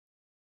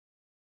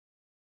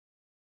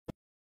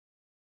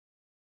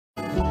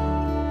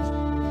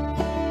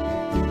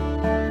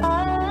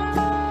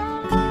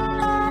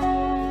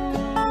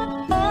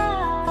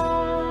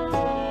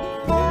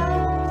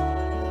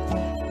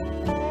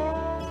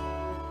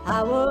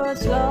I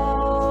was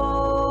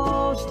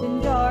lost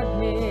in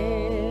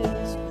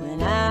darkness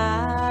when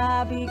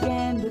I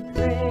began to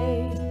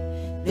pray.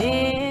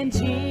 Then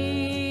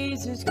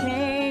Jesus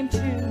came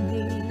to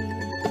me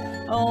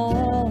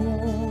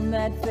on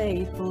that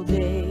faithful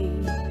day.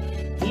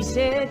 He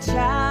said,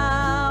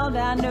 "Child,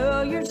 I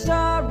know you're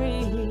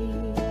sorry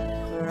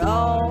for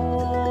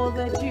all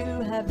that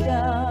you have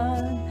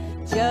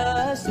done.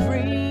 Just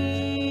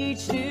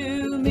reach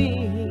to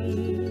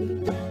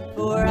me,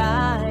 for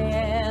I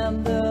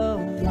am the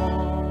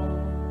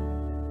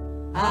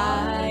one.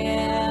 I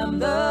am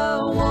the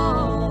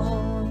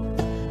one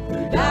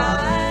who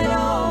died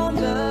on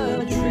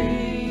the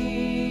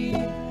tree.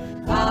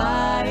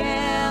 I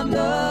am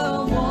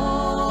the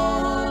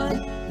one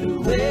who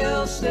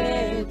will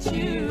set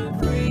you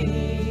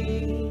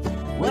free.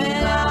 When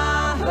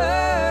I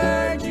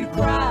heard you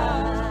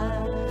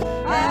cry,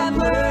 have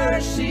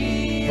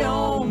mercy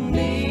on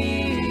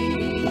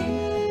me.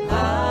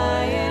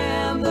 I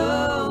am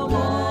the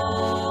one.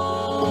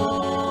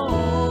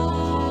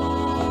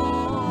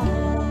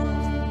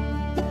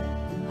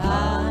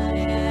 I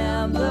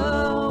am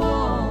the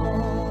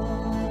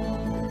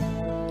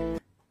one."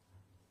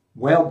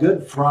 Well,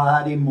 good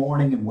Friday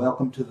morning and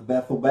welcome to the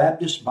Bethel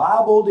Baptist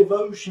Bible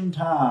Devotion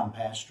Time.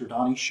 Pastor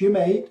Donnie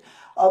Shoemate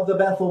of the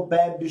Bethel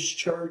Baptist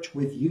Church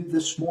with you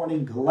this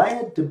morning.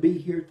 Glad to be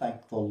here.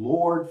 Thank the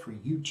Lord for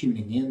you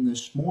tuning in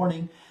this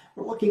morning.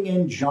 We're looking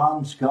in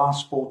John's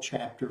Gospel,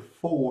 chapter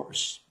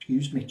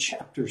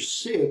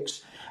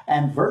 6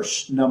 and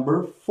verse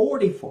number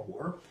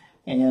 44.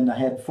 And I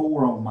had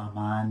 4 on my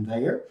mind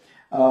there.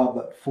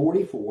 But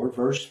 44,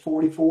 verse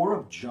 44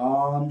 of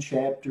John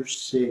chapter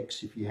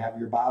 6, if you have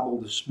your Bible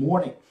this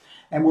morning.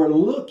 And we're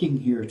looking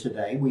here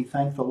today. We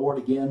thank the Lord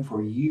again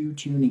for you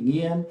tuning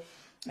in.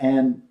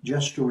 And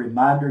just a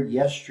reminder,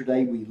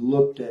 yesterday we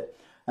looked at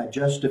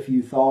just a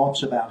few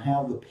thoughts about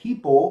how the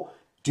people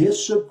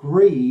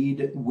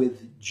disagreed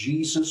with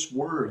Jesus'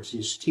 words,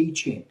 his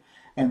teaching,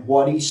 and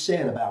what he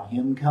said about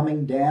him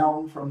coming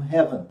down from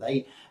heaven.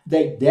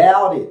 They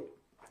doubted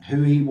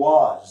who he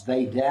was.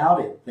 They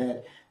doubted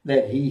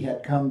that he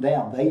had come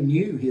down. They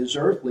knew his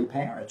earthly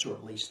parents, or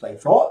at least they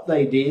thought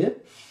they did.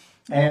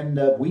 And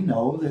we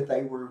know that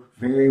they were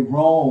very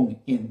wrong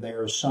in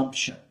their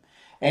assumption.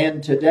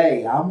 And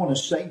today I want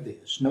to say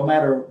this: no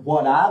matter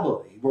what I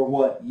believe or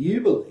what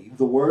you believe,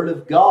 the Word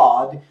of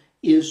God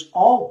is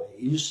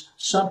always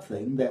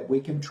something that we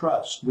can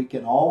trust. We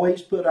can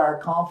always put our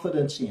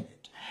confidence in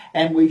it.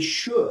 And we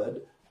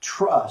should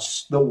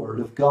trust the Word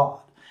of God.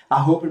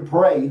 I hope and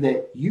pray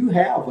that you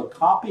have a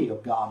copy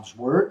of God's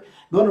Word.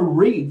 I'm going to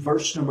read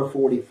verse number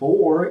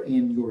 44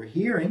 in your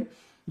hearing.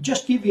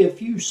 Just give you a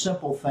few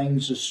simple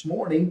things this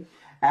morning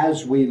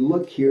as we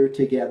look here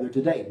together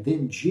today.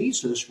 Then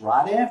Jesus,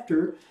 right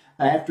after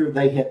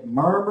they had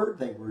murmured,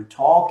 they were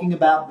talking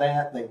about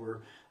that, they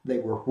were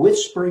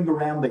whispering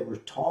around, they were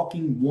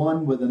talking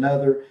one with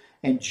another,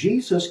 and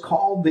Jesus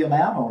called them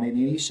out on it, and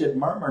he said,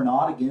 "Murmur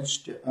not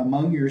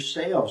among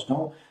yourselves.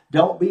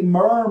 Don't be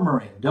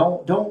murmuring.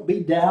 Don't be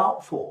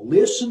doubtful.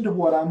 Listen to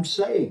what I'm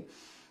saying."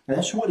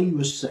 That's what he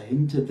was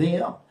saying to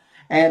them.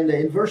 And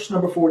in verse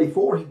number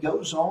 44, he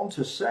goes on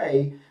to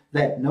say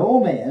that no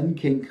man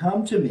can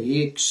come to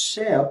me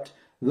except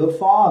the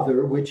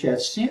Father which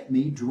has sent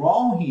me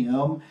draw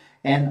him,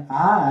 and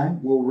I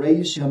will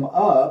raise him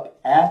up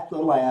at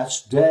the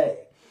last day.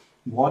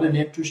 What an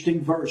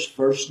interesting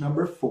verse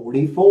number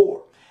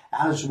 44,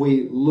 as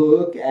we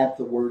look at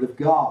the Word of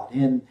God.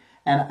 And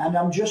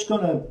I'm just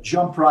going to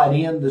jump right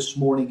in this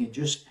morning and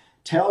just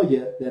tell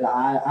you that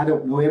I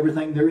don't know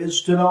everything there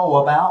is to know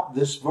about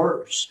this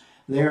verse.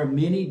 There are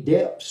many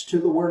depths to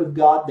the Word of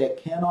God that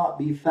cannot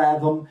be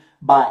fathomed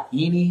by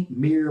any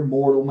mere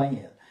mortal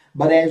man.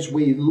 But as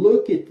we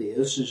look at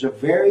this, is a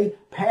very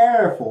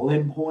powerful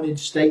and pointed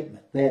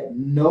statement that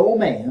no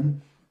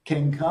man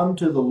can come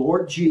to the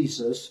Lord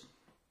Jesus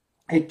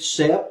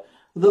except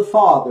the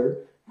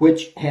Father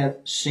which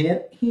hath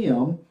sent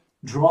him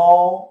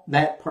draw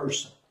that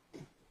person.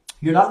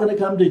 You're not going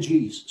to come to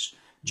Jesus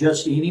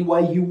just any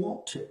way you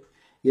want to.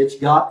 It's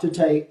got to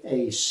take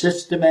a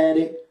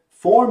systematic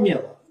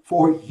formula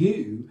for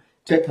you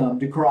to come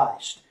to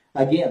Christ.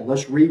 Again,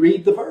 let's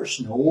reread the verse.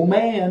 No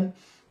man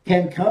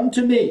can come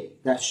to me,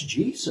 that's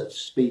Jesus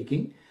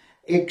speaking,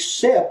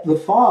 except the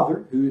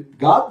Father,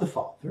 God the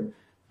Father,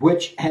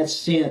 which has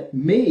sent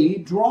me,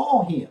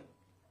 draw him.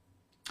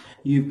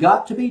 You've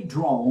got to be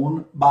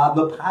drawn by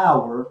the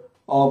power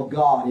of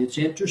God. It's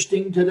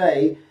interesting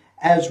today,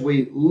 as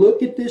we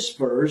look at this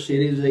verse,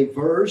 it is a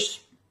verse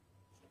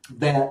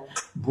that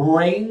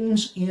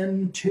brings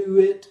into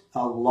it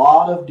a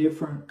lot of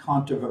different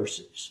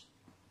controversies.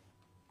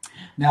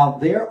 Now,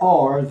 there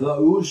are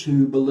those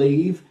who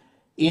believe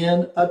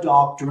in a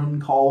doctrine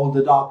called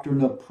the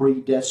doctrine of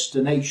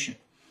predestination.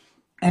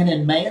 And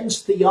in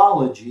man's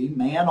theology,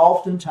 man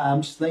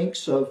oftentimes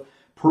thinks of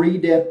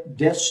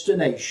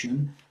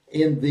predestination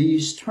in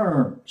these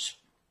terms,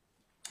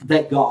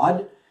 that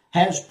God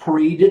has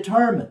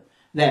predetermined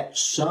that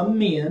some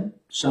men,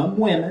 some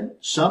women,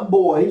 some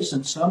boys,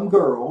 and some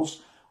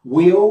girls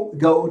will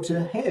go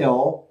to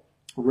hell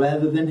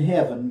rather than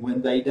heaven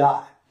when they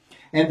die.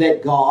 And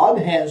that God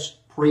has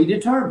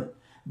predetermined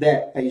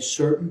that a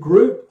certain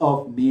group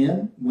of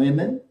men,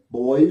 women,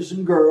 boys,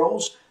 and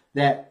girls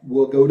that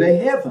will go to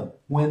heaven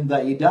when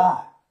they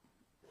die.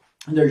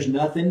 And there's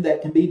nothing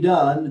that can be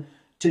done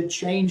to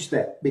change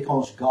that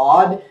because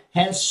God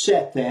has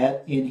set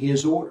that in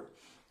His order.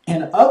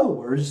 In other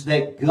words,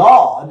 that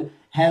God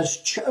has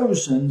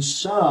chosen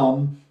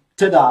some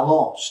to die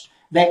lost.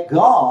 That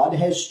God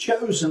has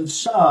chosen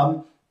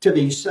some to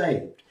be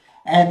saved.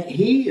 And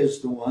He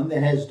is the one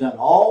that has done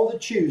all the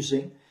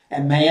choosing,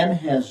 and man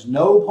has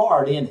no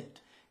part in it.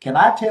 Can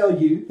I tell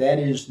you that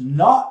is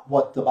not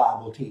what the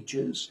Bible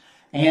teaches,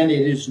 and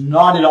it is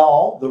not at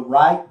all the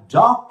right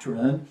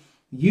doctrine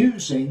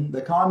using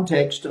the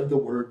context of the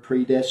word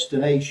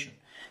predestination.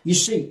 You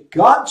see,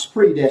 God's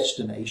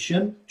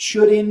predestination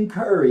should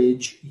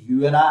encourage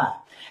you and I.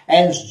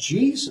 As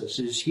Jesus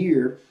is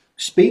here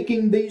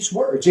speaking these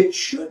words, it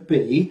should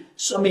be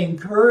some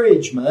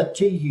encouragement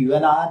to you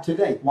and I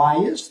today. Why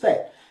is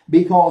that?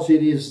 Because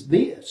it is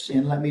this,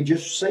 and let me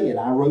just say it.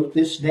 I wrote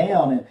this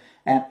down,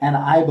 and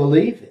I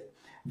believe it,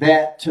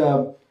 that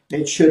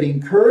it should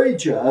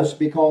encourage us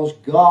because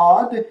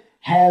God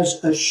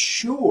has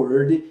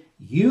assured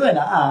you and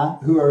I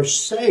who are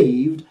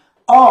saved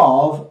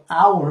of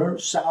our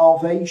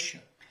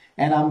salvation.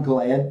 And I'm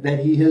glad that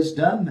He has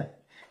done that.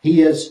 He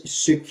has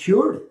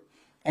secured it,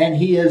 and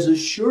He has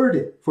assured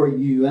it for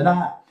you and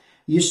I.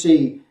 You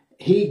see,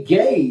 He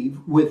gave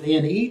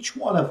within each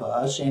one of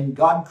us, and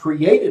God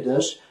created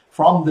us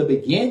from the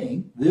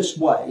beginning this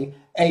way,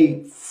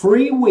 a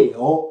free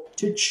will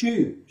to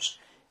choose.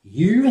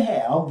 You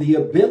have the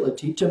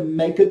ability to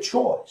make a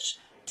choice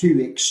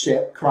to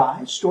accept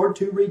Christ or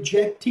to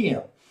reject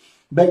Him.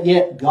 But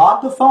yet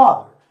God the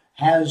Father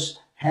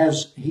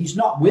He's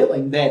not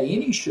willing that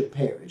any should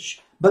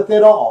perish, but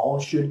that all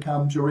should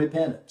come to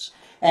repentance.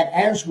 And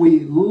as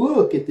we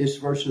look at this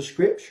verse of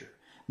Scripture,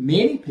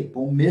 many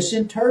people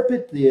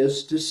misinterpret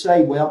this to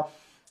say, well,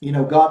 you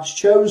know, God's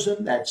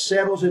chosen, that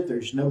settles it,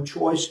 there's no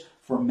choice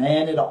for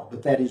man at all.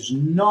 But that is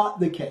not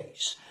the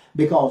case,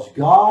 because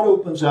God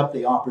opens up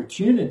the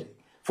opportunity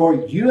for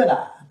you and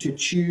I to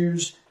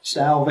choose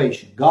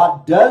salvation.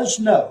 God does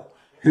know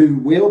who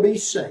will be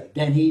saved,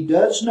 and He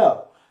does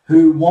know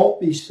who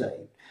won't be saved.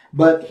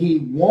 But He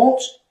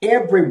wants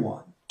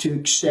everyone to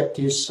accept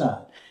His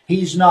Son.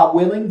 He's not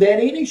willing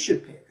that any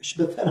should perish,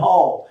 but that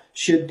all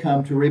should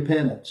come to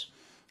repentance.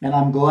 And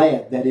I'm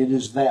glad that it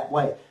is that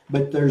way.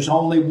 But there's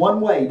only one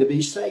way to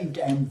be saved,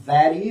 and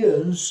that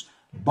is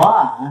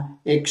by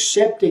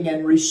accepting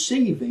and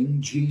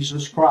receiving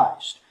Jesus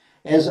Christ.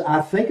 As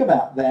I think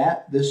about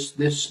that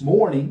this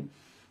morning,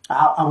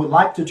 I would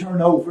like to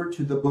turn over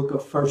to the book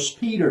of 1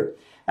 Peter.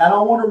 And I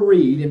want to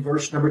read in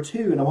verse number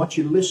 2, and I want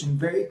you to listen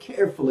very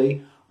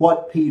carefully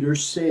what Peter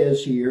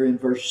says here in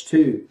verse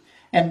 2.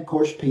 And of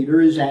course, Peter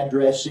is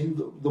addressing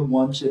the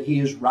ones that he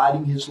is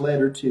writing his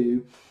letter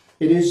to.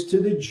 It is to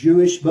the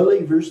Jewish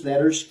believers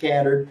that are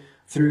scattered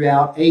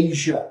throughout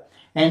Asia.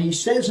 And he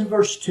says in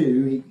verse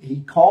 2,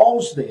 he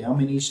calls them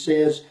and he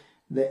says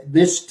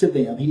this to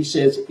them. He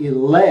says,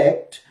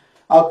 elect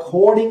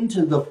according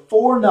to the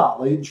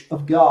foreknowledge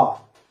of God,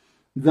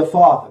 the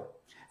Father,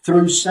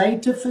 through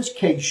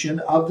sanctification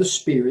of the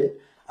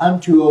Spirit,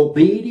 unto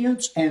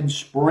obedience and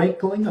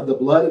sprinkling of the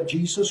blood of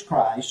Jesus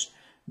Christ,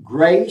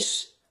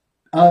 grace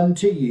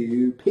unto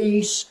you,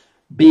 peace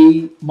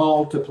be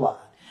multiplied.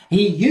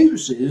 He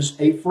uses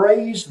a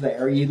phrase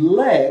there,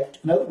 elect,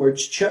 in other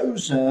words,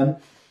 chosen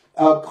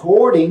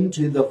according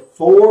to the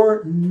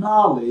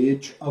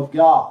foreknowledge of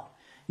God.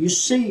 You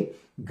see,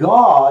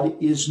 God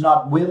is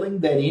not willing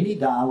that any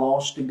die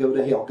lost and go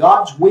to hell.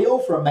 God's will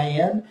for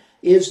man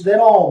is that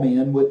all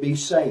men would be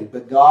saved.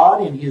 But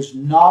God, in His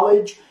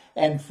knowledge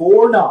and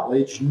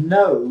foreknowledge,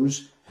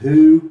 knows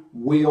who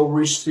will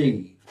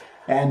receive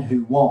and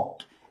who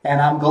won't. And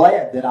I'm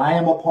glad that I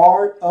am a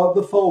part of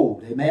the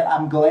fold. Amen.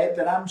 I'm glad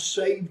that I'm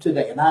saved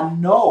today. And I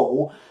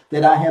know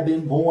that I have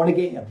been born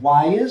again.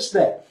 Why is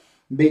that?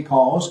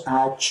 Because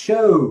I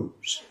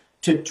chose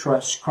to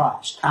trust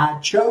Christ. I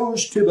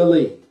chose to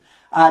believe.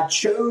 I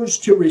chose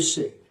to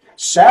receive.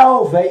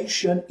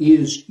 Salvation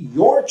is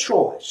your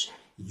choice,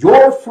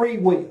 your free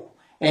will,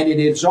 and it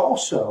is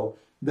also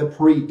the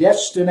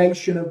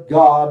predestination of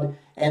God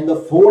and the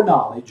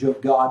foreknowledge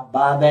of God.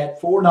 By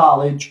that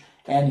foreknowledge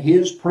and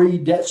His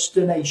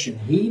predestination,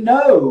 He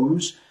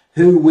knows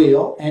who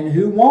will and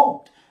who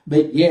won't,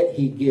 but yet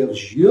He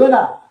gives you and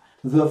I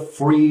the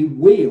free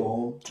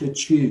will to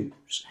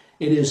choose.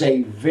 It is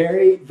a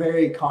very,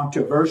 very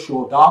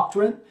controversial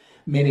doctrine.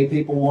 Many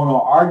people want to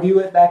argue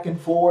it back and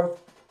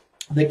forth.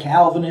 The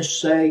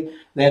Calvinists say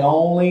that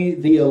only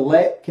the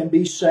elect can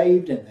be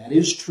saved, and that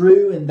is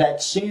true in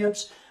that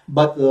sense,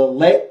 but the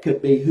elect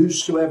could be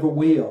whosoever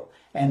will.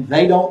 And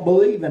they don't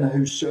believe in a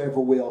whosoever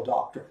will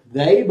doctrine.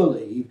 They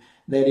believe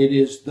that it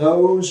is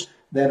those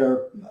that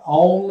are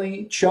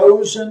only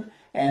chosen,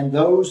 and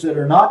those that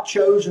are not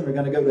chosen are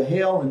going to go to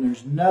hell, and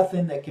there's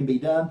nothing that can be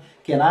done.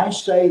 Can I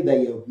say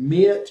they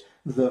omit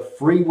the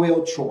free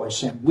will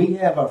choice, and we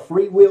have a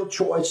free will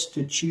choice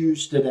to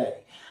choose today.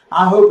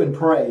 I hope and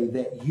pray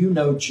that you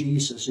know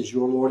Jesus as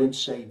your Lord and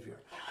Savior.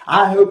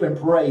 I hope and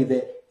pray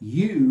that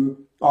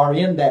you are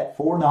in that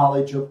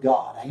foreknowledge of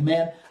God.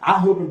 Amen. I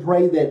hope and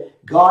pray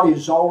that God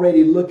is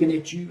already looking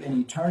at you in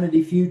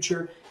eternity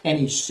future, and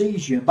He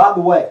sees you. And by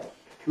the way,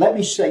 let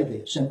me say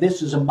this, and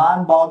this is a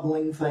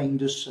mind-boggling thing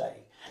to say,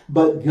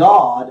 but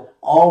God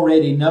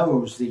already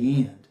knows the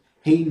end.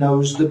 He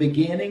knows the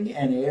beginning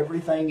and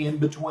everything in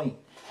between.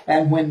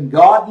 And when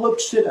God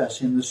looks at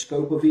us in the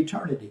scope of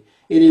eternity,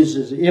 it is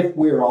as if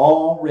we're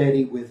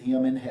already with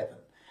Him in heaven,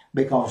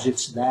 because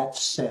it's that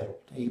settled.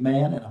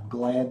 Amen. And I'm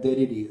glad that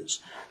it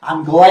is.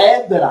 I'm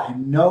glad that I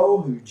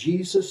know who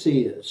Jesus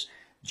is.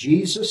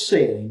 Jesus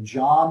said in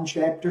John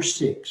chapter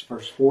 6,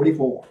 verse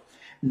 44,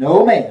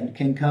 "No man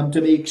can come to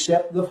me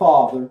except the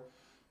Father,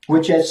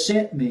 which has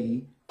sent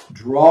me,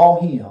 draw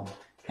him,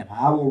 and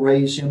I will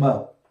raise him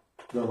up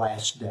the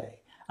last day."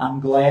 I'm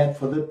glad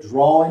for the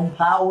drawing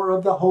power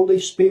of the Holy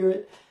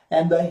Spirit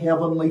and the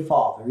Heavenly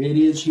Father. It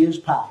is His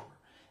power.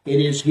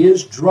 It is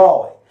His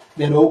drawing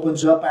that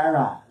opens up our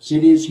eyes.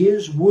 It is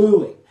His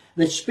wooing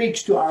that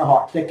speaks to our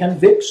heart, that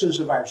convicts us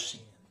of our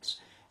sins.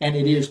 And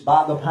it is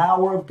by the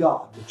power of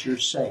God that you're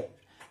saved,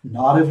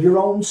 not of your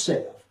own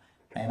self.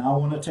 And I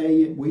want to tell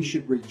you, we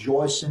should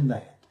rejoice in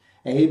that.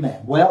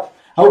 Amen. Well,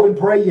 hope and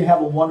pray you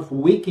have a wonderful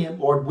weekend.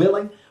 Lord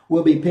willing,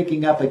 we'll be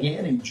picking up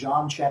again in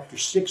John chapter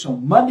 6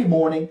 on Monday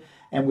morning.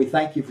 And we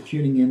thank you for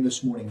tuning in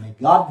this morning. May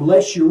God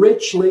bless you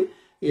richly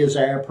is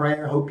our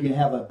prayer. Hope you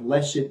have a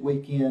blessed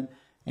weekend.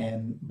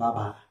 And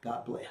bye-bye.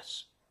 God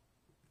bless.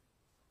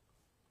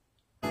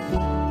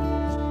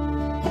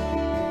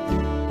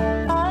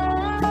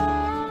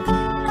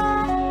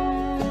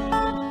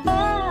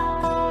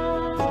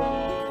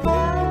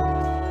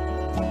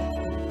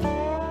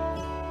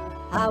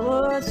 I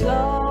was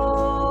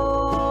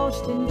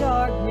lost in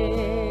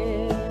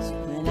darkness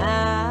when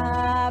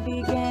I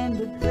began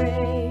to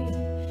pray.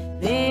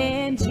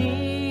 Then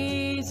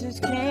Jesus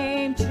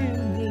came to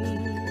me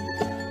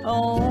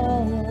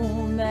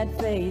on that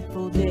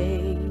faithful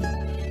day.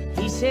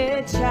 He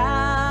said,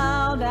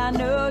 "Child, I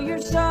know you're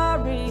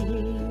sorry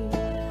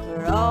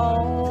for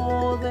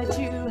all that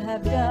you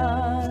have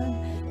done.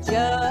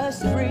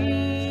 Just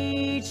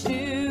reach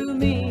to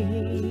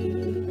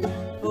me,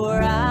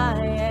 for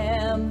I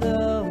am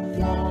the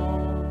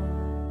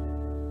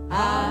one.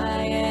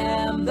 I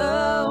am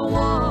the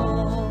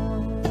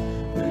one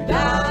who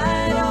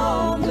died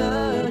on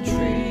the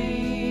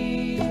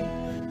tree.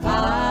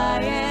 I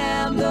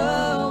am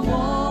the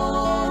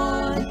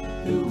one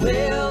who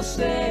will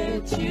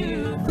set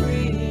you free."